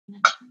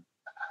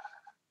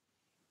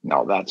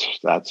No,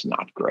 that's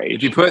not great.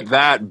 If you put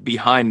that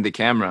behind the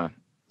camera,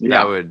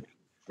 that would.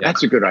 Yeah.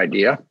 That's a good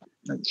idea.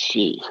 Let's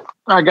see.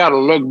 I gotta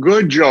look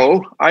good,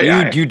 Joe.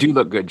 You do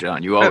look good,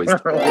 John. You always do.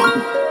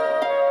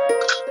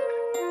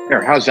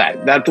 Here, how's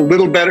that? That's a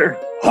little better?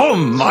 Oh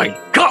my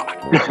God!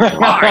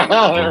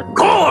 I'm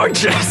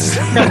gorgeous!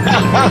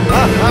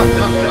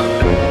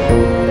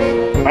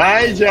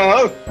 Hi,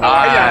 Joe.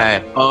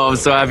 Hi. Oh, I'm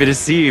so happy to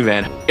see you,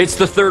 man. It's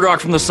the Third Rock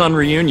from the Sun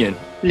reunion.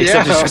 Yeah.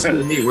 Except it's just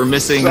me. We're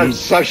missing...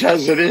 Such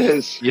as it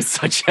is. Yeah,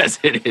 such as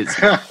it is.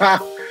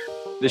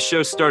 The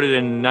show started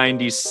in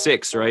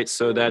 96, right?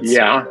 So that's...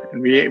 Yeah,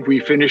 we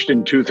finished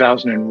in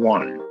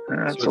 2001.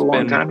 That's a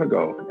long time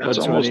ago. That's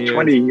almost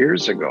 20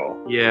 years ago.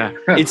 Yeah.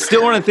 It's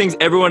still one of the things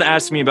everyone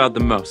asks me about the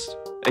most.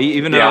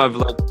 Even though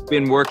I've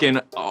been working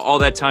all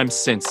that time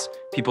since.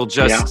 People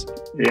just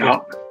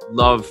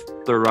love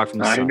Third Rock from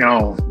the Sun. I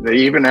know. They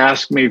even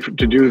asked me to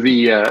do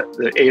the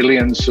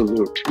alien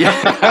salute. Yeah.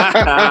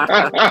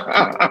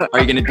 Are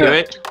you going to do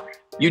it?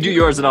 You do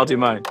yours and I'll do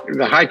mine.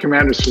 The High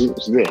Commander salute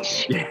was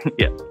this.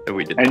 Yeah,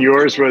 we did. And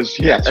yours was,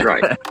 yes,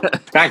 right.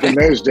 Back in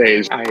those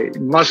days, I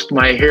musked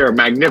my hair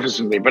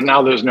magnificently, but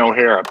now there's no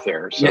hair up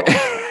there. So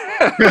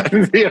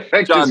the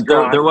effect John, is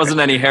gone. there wasn't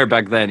any hair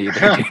back then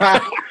either.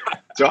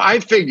 So I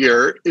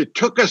figure it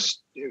took us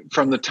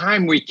from the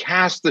time we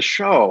cast the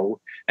show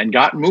and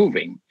got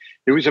moving,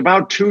 it was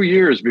about 2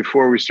 years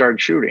before we started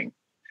shooting.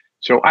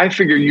 So I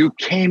figure you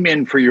came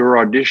in for your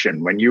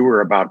audition when you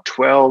were about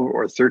 12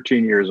 or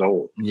 13 years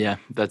old. Yeah,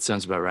 that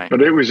sounds about right.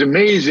 But it was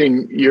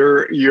amazing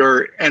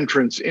your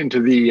entrance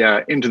into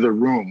the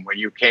room when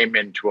you came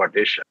in to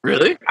audition.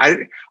 Really?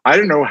 I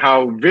don't know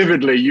how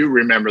vividly you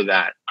remember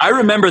that. I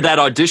remember that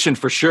audition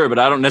for sure, but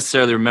I don't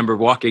necessarily remember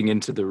walking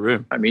into the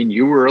room. I mean,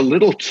 you were a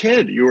little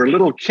kid.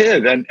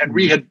 And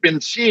we had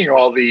been seeing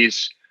all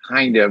these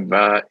kind of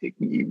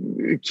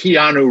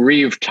Keanu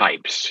Reeves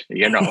types,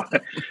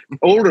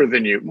 older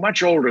than you,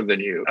 much older than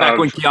you. Back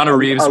when Keanu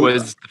Reeves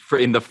was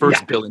in the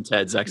first Bill and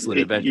Ted's Excellent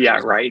Adventure. Yeah,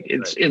 right.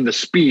 It's in the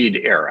Speed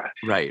era.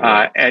 Right.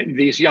 And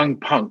these young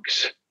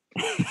punks.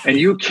 And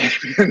you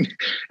came in,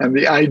 and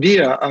the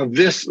idea of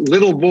this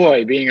little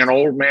boy being an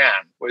old man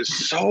was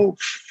so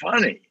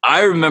funny.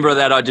 I remember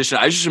that audition.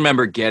 I just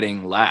remember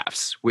getting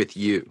laughs with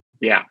you.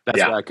 Yeah, that's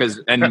right.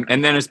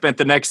 And then I spent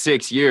the next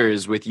 6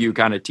 years with you,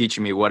 kind of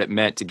teaching me what it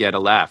meant to get a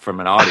laugh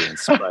from an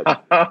audience.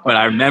 But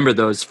I remember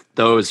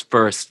those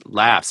first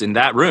laughs in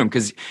that room,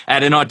 because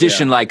at an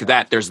audition like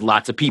that, there's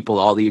lots of people,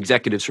 all the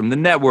executives from the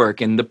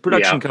network and the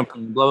production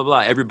company, blah blah blah.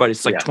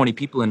 Everybody's like 20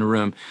 people in a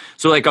room,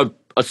 so like a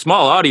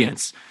small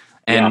audience,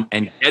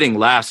 and getting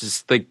laughs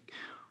is like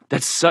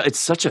it's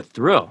such a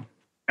thrill.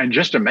 And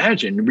just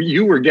imagine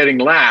you were getting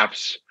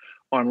laughs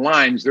on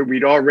lines that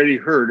we'd already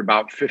heard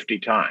about 50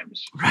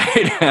 times.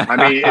 Right.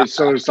 I mean,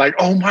 it's like,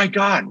 oh my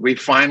God, we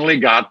finally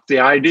got the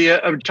idea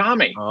of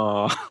Tommy.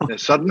 Oh.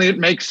 Suddenly it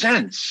makes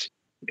sense.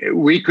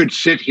 We could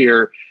sit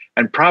here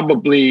and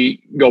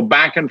probably go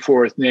back and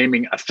forth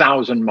naming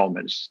 1,000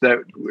 moments that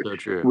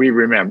we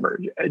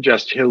remembered.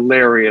 Just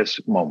hilarious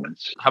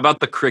moments. How about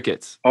the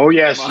crickets? Oh,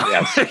 yes.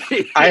 Yes.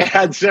 I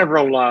had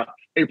several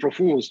April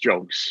Fool's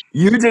jokes.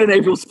 You did an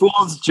April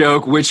Fool's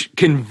joke, which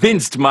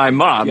convinced my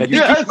mom. You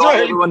told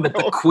everyone that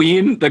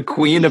the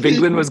Queen of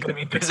England was going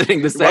to be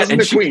visiting the set. It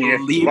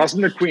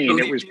wasn't the Queen.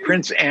 It was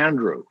Prince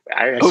Andrew.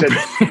 I said,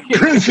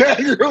 Prince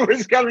Andrew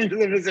was coming to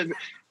the visit.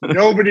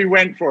 Nobody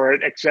went for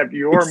it except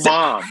your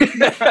mom.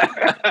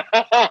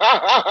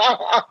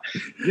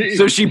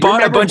 So she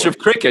bought a bunch of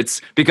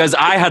crickets because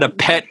I had a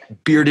pet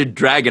bearded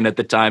dragon at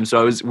the time.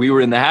 So we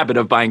were in the habit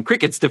of buying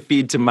crickets to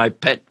feed to my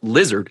pet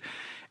lizard.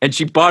 And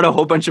she bought a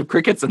whole bunch of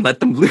crickets and let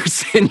them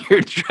loose in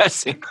your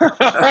dressing. So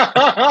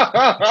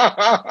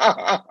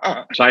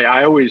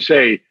I always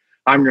say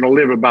I'm going to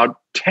live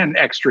about 10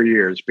 extra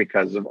years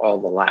because of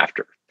all the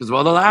laughter. Because of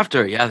all the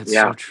laughter. Yeah, that's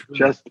so true.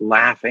 Just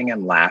laughing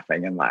and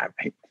laughing and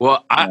laughing.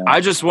 Well, I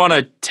just want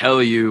to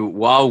tell you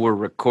while we're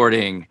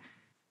recording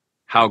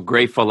how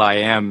grateful I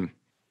am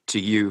to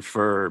you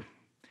for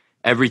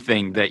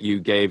everything that you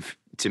gave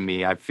to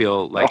me. I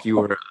feel like you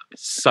were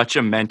such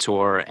a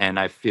mentor, and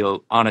I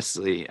feel,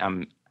 honestly,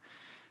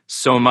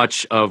 so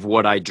much of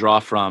what I draw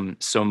from,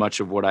 so much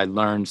of what I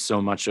learned,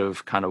 so much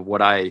of kind of what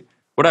I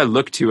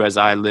look to as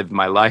I live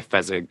my life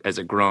as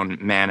a grown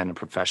man and a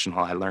professional,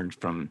 I learned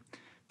from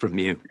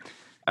you.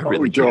 I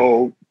really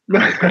Joe.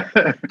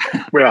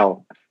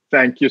 Well,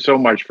 thank you so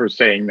much for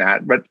saying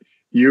that. But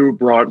you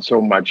brought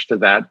so much to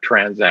that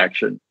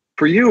transaction.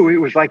 For you, it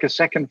was like a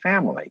second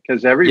family,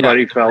 because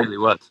everybody felt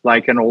really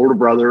like an older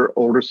brother,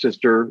 older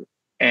sister,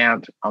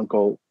 aunt,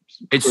 uncle.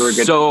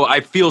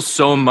 I feel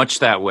so much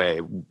that way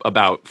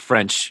about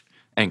French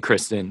and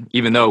Kristen,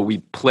 even though we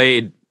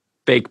played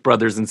fake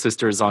brothers and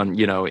sisters on,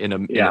 in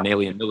an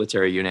alien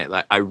military unit.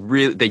 Like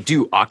they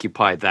do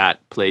occupy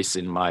that place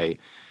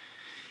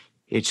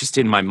it's just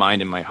in my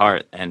mind and my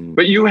heart.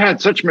 But you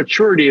had such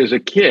maturity as a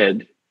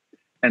kid,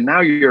 and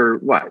now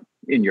you're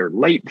in your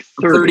late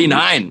 30s.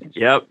 39.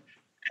 Yep.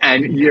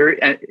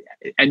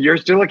 and you're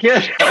still a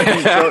kid. I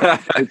mean, so,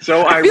 it's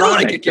so I feel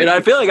ironic. like a kid.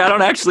 I feel like I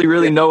don't actually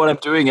really know what I'm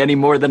doing any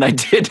more than I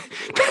did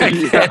back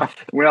then.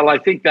 Well, I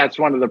think that's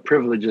one of the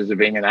privileges of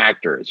being an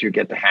actor is you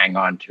get to hang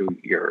on to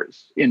your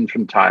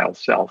infantile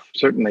self.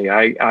 Certainly,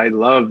 I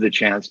love the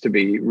chance to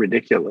be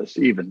ridiculous,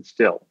 even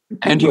still.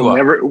 And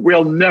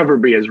we'll never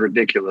be as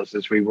ridiculous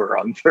as we were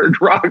on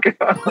Third Rock.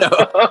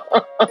 No.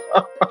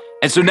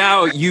 And so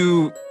now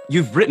you've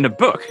written a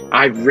book.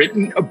 I've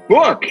written a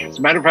book. As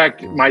a matter of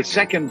fact, my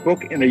second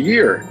book in a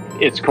year.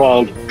 It's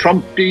called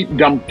Trumpty,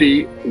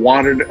 Dumpty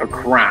Wanted a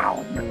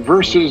Crown,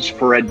 Verses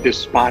for a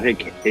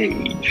Despotic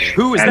Age.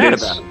 Who is that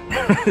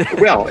about?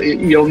 Well,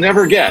 you'll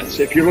never guess.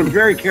 If you look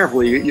very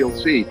carefully, you'll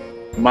see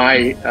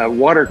my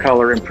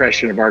watercolor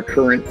impression of our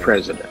current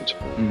president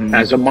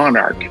as a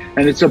monarch.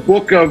 And it's a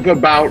book of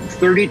about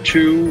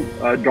 32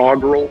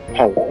 doggerel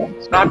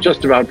poems, not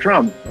just about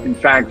Trump. In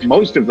fact,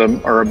 most of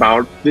them are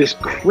about this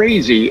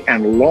crazy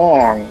and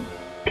long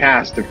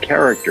cast of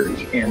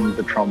characters in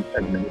the Trump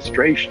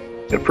administration.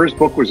 The first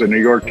book was a New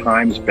York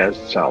Times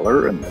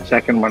bestseller, and the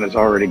second one is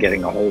already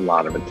getting a whole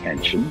lot of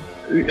attention.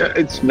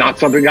 It's not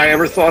something I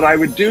ever thought I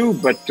would do,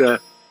 but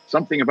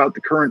something about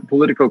the current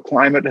political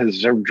climate has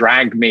sort of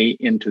dragged me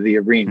into the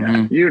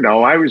arena. You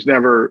know, I was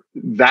never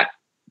that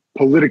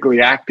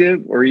politically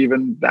active or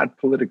even that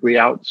politically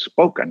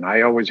outspoken.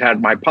 I always had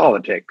my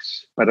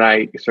politics, but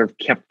I sort of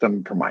kept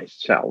them for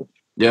myself.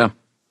 Yeah.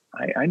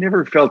 I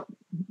never felt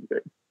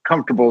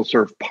comfortable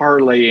sort of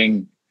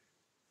parlaying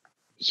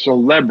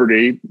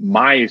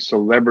my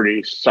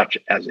celebrity, such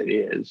as it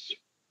is,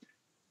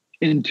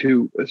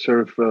 into a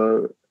sort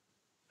of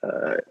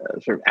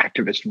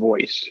activist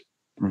voice.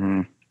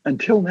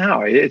 Until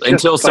now,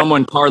 until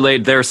someone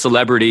parlayed their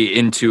celebrity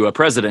into a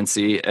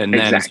presidency, and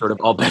then sort of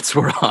all bets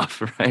were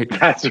off. Right.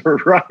 That's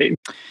right.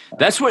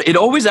 That's what it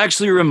always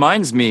actually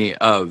reminds me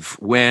of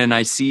when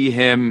I see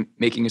him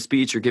making a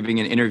speech or giving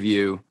an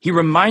interview. He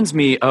reminds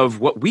me of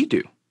what we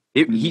do.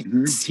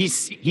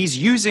 He's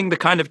using the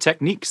kind of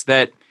techniques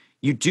that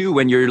you do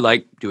when you're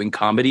like doing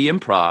comedy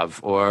improv,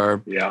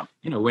 or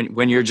you know,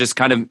 when you're just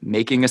kind of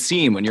making a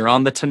scene, when you're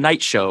on the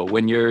Tonight Show,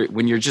 when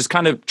you're just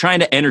kind of trying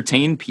to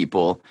entertain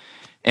people.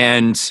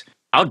 And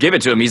I'll give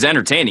it to him. He's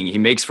entertaining. He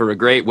makes for a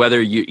great,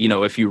 whether you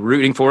know, if you're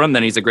rooting for him,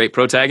 then he's a great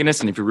protagonist.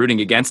 And if you're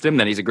rooting against him,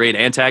 then he's a great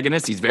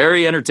antagonist. He's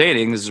very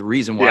entertaining. This is a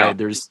reason why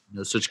there's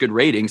such good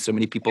ratings. So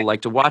many people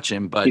like to watch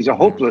him. But he's a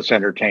hopeless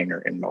entertainer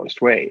in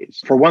most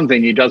ways. For one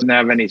thing, he doesn't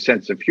have any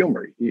sense of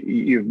humor.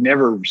 You've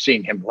never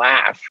seen him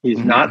laugh. He's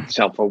not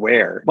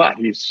self-aware, but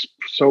he's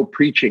so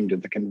preaching to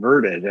the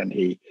converted, and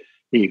he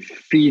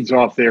feeds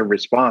off their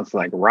response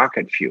like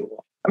rocket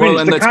fuel. I mean,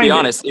 well, and let's be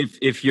honest,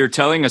 if you're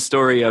telling a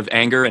story of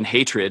anger and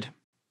hatred,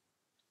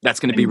 that's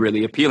going to be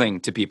really appealing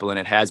to people, and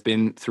it has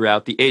been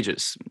throughout the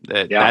ages.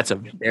 That's a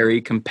very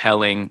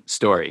compelling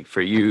story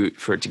for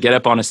to get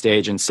up on a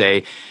stage and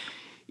say,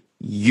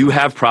 you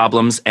have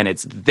problems and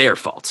it's their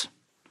fault.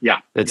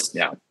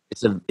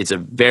 It's a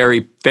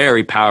very,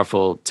 very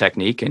powerful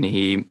technique, and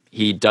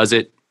he does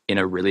it in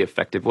a really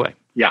effective way.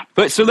 Yeah.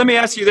 But so let me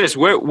ask you this: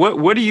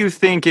 what do you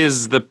think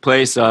is the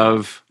place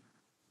of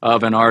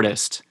an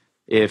artist?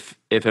 If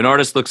an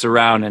artist looks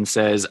around and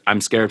says,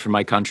 I'm scared for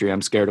my country,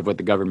 I'm scared of what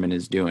the government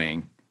is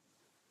doing,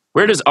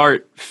 where does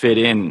art fit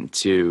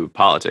into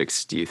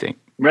politics, do you think?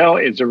 Well,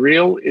 it's a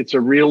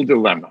real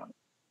dilemma.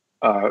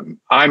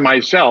 I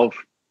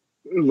myself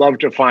love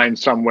to find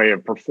some way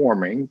of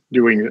performing,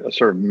 doing a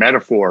sort of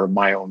metaphor of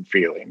my own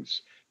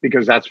feelings,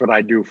 because that's what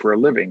I do for a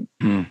living.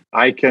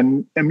 I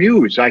can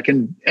amuse, I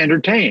can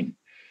entertain.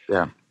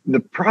 Yeah. The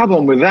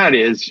problem with that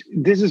is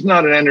this is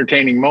not an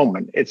entertaining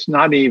moment. It's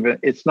not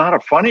a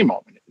funny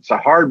moment. It's a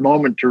hard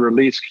moment to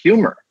release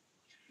humor.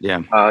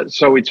 Yeah.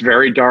 So it's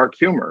very dark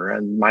humor,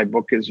 and my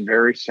book is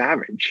very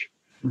savage.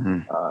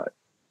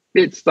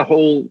 It's the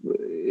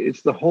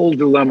whole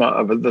dilemma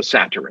of the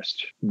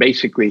satirist.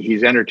 Basically,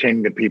 he's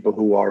entertaining the people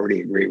who already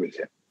agree with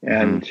him.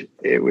 And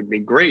it would be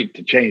great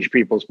to change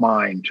people's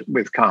mind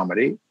with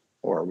comedy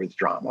or with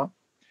drama,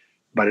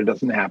 but it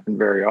doesn't happen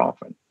very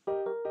often.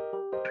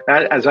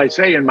 As I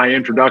say in my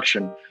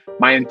introduction,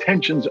 my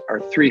intentions are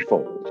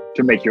threefold: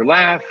 to make you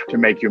laugh, to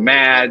make you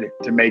mad,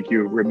 to make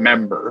you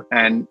remember,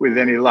 and with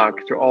any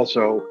luck, to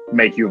also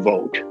make you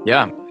vote.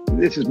 Yeah.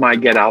 This is my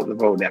get out the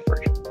vote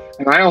effort.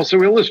 And I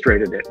also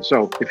illustrated it.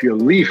 So if you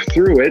leaf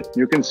through it,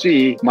 you can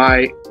see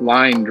my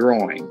line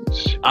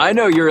drawings. I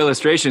know your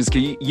illustrations,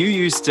 because you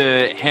used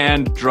to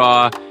hand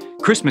draw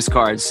Christmas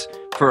cards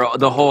for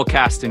the whole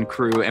cast and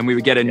crew, and we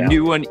would get a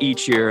new one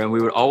each year, and we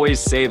would always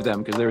save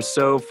them because they're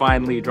so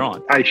finely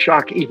drawn. I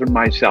shock even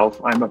myself.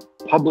 I'm a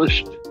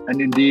published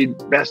and indeed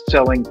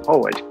best-selling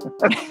poet.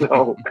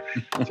 so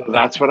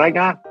that's what I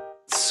got.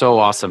 So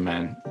awesome,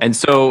 man. And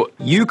so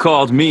you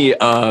called me,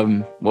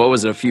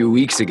 a few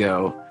weeks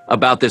ago,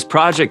 about this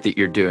project that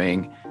you're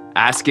doing,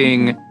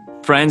 asking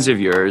friends of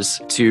yours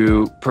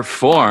to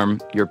perform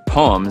your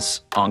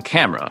poems on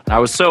camera. I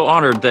was so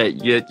honored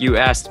that you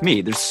asked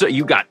me.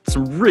 You got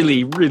some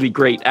really, really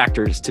great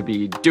actors to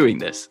be doing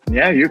this.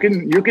 Yeah, you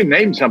can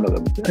name some of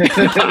them.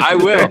 I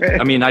will.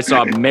 I mean, I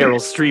saw Meryl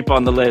Streep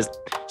on the list,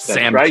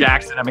 Sam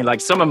Jackson. I mean, like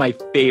some of my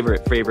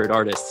favorite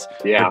artists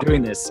are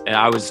doing this, and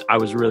I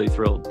was really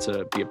thrilled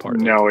to be a part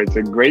of it. No, it's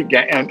a great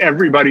game, and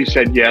everybody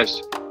said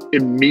yes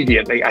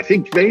immediately. I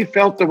think they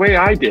felt the way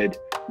I did.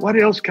 What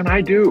else can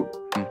I do?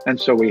 And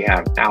so we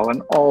have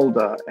Alan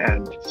Alda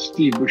and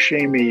Steve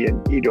Buscemi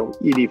and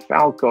Edie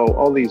Falco,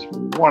 all these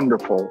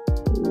wonderful,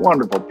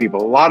 wonderful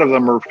people. A lot of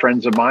them are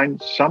friends of mine.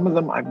 Some of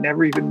them I've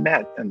never even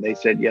met, and they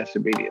said yes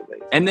immediately.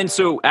 And then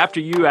so after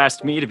you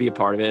asked me to be a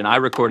part of it and I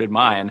recorded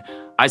mine,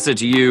 I said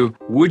to you,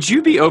 would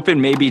you be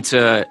open maybe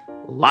to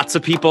lots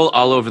of people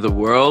all over the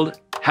world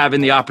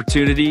having the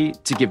opportunity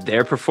to give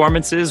their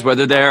performances,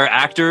 whether they're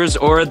actors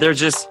or they're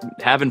just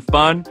having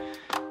fun?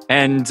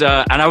 And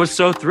I was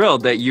so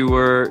thrilled that you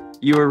were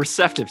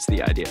receptive to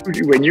the idea.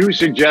 When you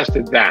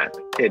suggested that,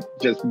 it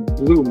just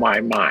blew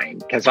my mind,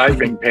 because I've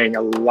been paying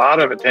a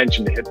lot of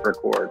attention to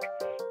HITRECORD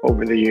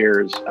over the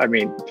years. I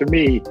mean, to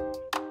me,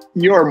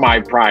 you're my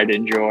pride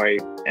and joy,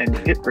 and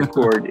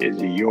HITRECORD is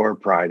your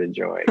pride and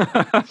joy.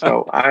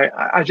 So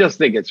I just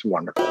think it's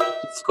wonderful.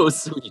 It's so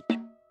sweet.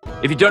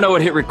 If you don't know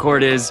what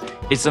HITRECORD is,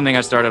 it's something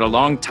I started a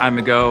long time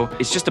ago.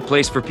 It's just a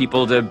place for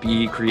people to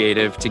be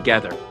creative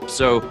together.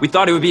 So we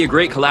thought it would be a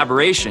great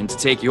collaboration to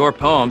take your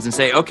poems and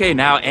say, okay,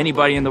 now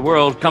anybody in the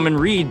world, come and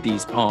read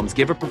these poems,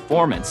 give a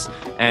performance.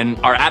 And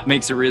our app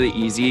makes it really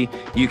easy.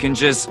 You can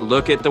just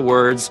look at the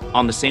words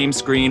on the same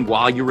screen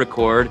while you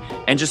record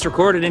and just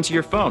record it into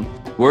your phone.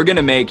 We're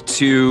gonna make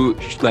 2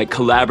 like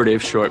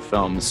collaborative short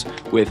films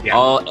with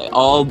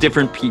all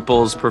different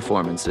people's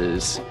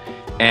performances.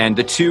 And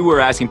the 2 we're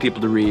asking people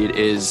to read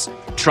is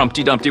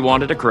Trumpty Dumpty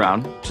Wanted a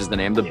Crown, which is the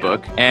name of the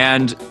book,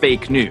 and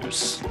Fake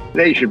News.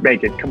 They should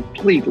make it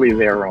completely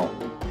their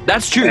own.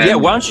 That's true. Yeah.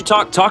 Why don't you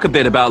talk a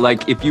bit about,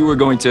 like, if you were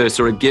going to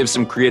sort of give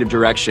some creative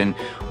direction,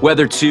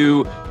 whether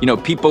to,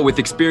 people with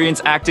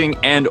experience acting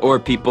and or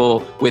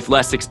people with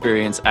less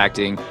experience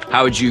acting,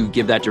 how would you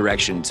give that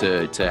direction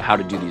to how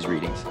to do these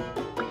readings?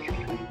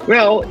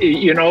 Well,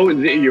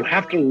 you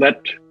have to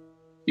let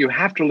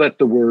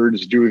the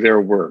words do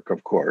their work,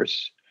 of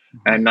course.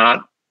 And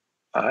not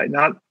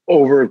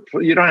over.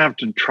 You don't have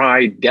to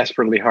try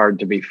desperately hard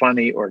to be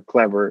funny or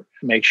clever.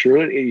 Make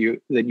sure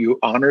that you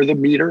honor the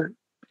meter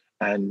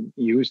and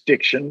use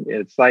diction.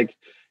 It's like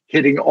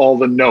hitting all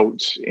the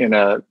notes in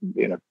a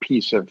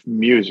piece of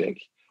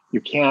music.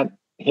 You can't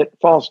hit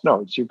false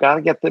notes. You've got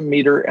to get the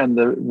meter and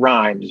the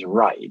rhymes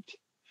right.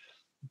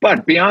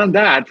 But beyond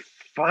that,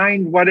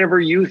 find whatever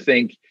you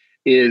think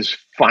is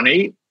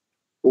funny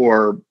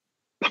or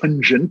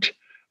pungent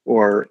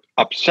or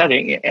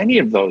upsetting, any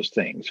of those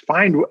things.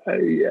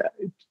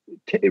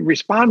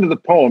 Respond to the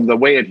poem the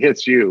way it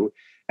hits you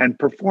and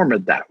perform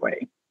it that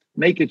way.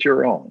 Make it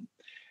your own.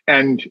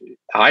 And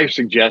I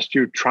suggest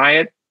you try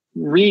it,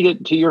 read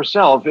it to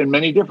yourself in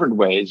many different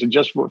ways, and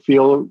just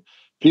feel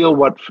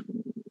what,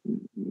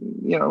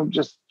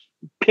 just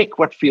pick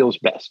what feels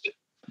best.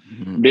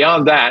 Mm-hmm.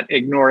 Beyond that,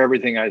 ignore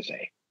everything I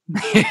say.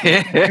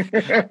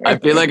 I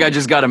feel like I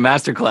just got a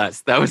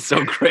masterclass. That was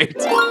so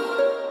great.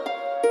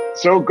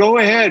 So go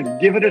ahead,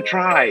 give it a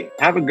try.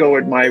 Have a go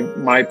at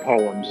my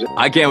poems.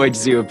 I can't wait to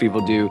see what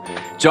people do.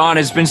 John,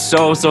 it's been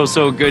so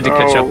good to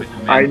catch up with you,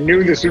 man. I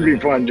knew this would be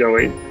fun,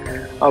 Joey.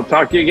 I'll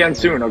talk to you again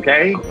soon,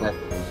 okay?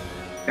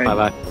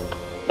 Bye-bye.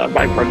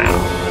 Bye-bye for now.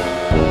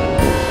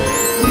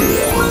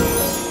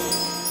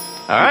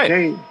 All right.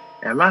 Okay,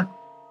 Emma,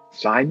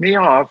 sign me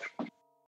off.